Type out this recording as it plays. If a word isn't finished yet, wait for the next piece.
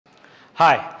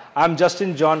Hi, I'm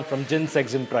Justin John from Jins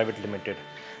Exim Private Limited.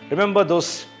 Remember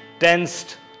those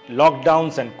tensed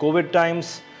lockdowns and COVID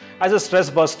times? As a stress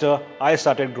buster, I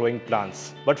started growing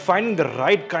plants. But finding the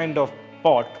right kind of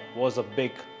pot was a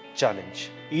big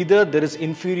challenge. Either there is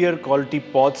inferior quality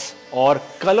pots or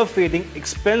color fading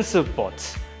expensive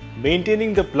pots.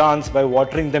 Maintaining the plants by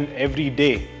watering them every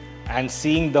day and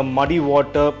seeing the muddy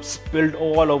water spilled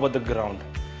all over the ground.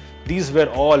 These were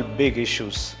all big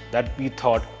issues that we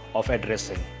thought of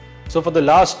addressing. So for the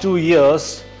last 2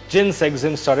 years, Jins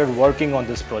Exim started working on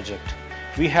this project.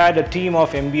 We had a team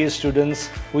of MBA students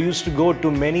who used to go to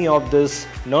many of these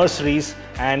nurseries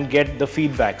and get the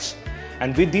feedbacks.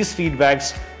 And with these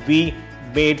feedbacks, we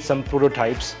made some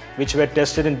prototypes which were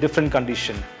tested in different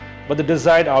conditions. But the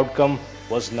desired outcome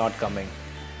was not coming.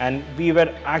 And we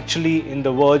were actually in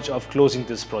the verge of closing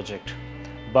this project.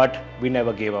 But we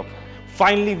never gave up.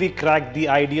 Finally, we cracked the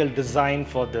ideal design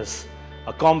for this.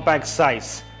 A compact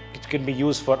size which can be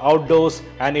used for outdoors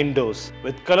and indoors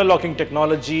with color locking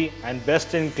technology and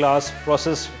best-in-class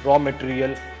processed raw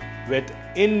material with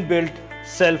inbuilt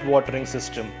self-watering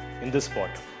system in this pot.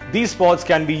 These pots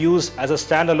can be used as a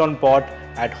standalone pot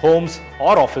at homes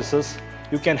or offices.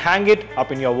 You can hang it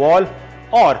up in your wall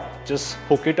or just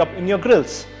hook it up in your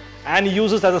grills and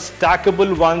use it as a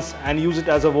stackable ones and use it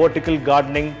as a vertical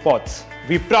gardening pots.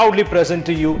 We proudly present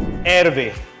to you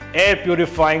AirVe, air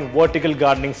purifying vertical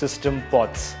gardening system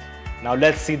pots. Now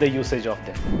let's see the usage of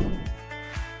them.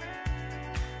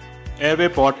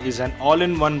 AirVe pot is an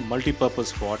all-in-one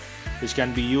multi-purpose pot which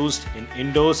can be used in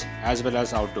indoors as well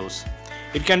as outdoors.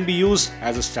 It can be used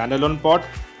as a standalone pot,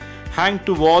 hang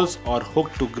to walls or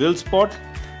hooked to grills pot,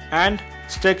 and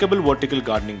stackable vertical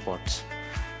gardening pots.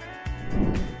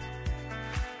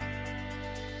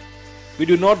 We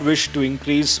do not wish to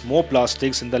increase more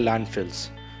plastics in the landfills,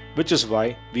 which is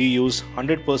why we use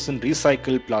 100%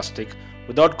 recycled plastic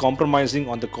without compromising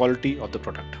on the quality of the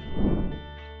product.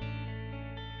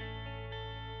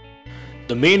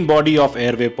 The main body of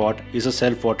AirVe pot is a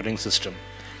self-watering system,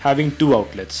 having 2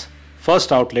 outlets.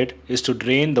 First outlet is to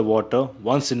drain the water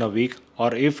once in a week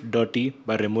or if dirty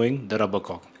by removing the rubber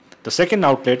cork. The second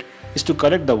outlet is to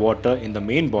collect the water in the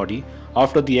main body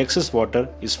after the excess water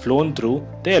is flown through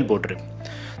the elbow drip.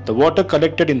 The water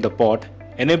collected in the pot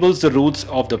enables the roots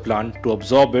of the plant to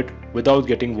absorb it without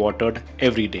getting watered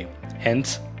every day,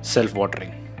 hence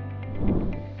self-watering.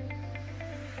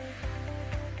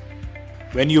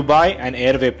 When you buy an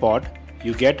AirVe pot,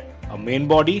 you get a main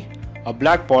body, a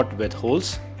black pot with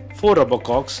holes, 4 rubber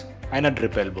corks and a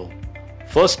drip elbow.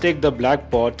 First take the black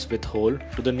pots with hole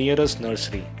to the nearest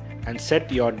nursery and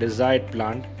set your desired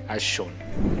plant as shown.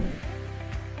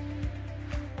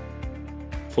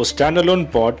 For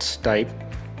standalone pots type,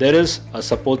 there is a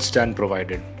support stand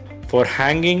provided. For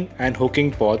hanging and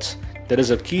hooking pots, there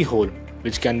is a keyhole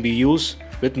which can be used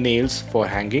with nails for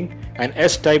hanging and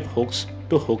S-type hooks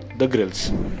to hook the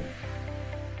grills.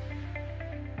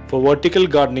 For vertical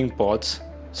gardening pots,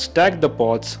 stack the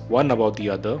pots one above the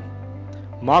other,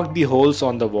 mark the holes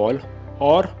on the wall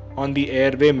or on the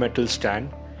AirVe metal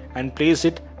stand and place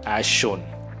it as shown.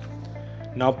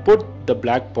 Now put the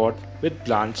black pot with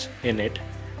plants in it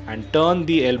and turn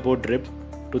the elbow drip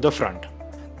to the front.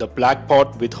 The black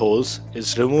pot with holes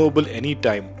is removable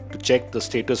anytime to check the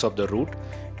status of the root,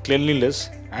 cleanliness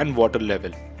and water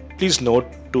level. Please note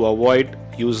to avoid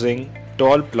using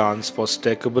tall plants for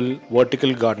stackable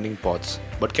vertical gardening pots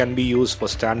but can be used for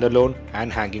standalone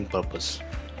and hanging purpose.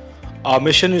 Our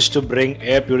mission is to bring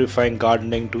air purifying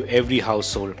gardening to every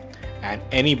household and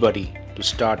anybody to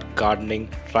start gardening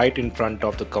right in front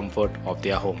of the comfort of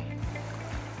their home.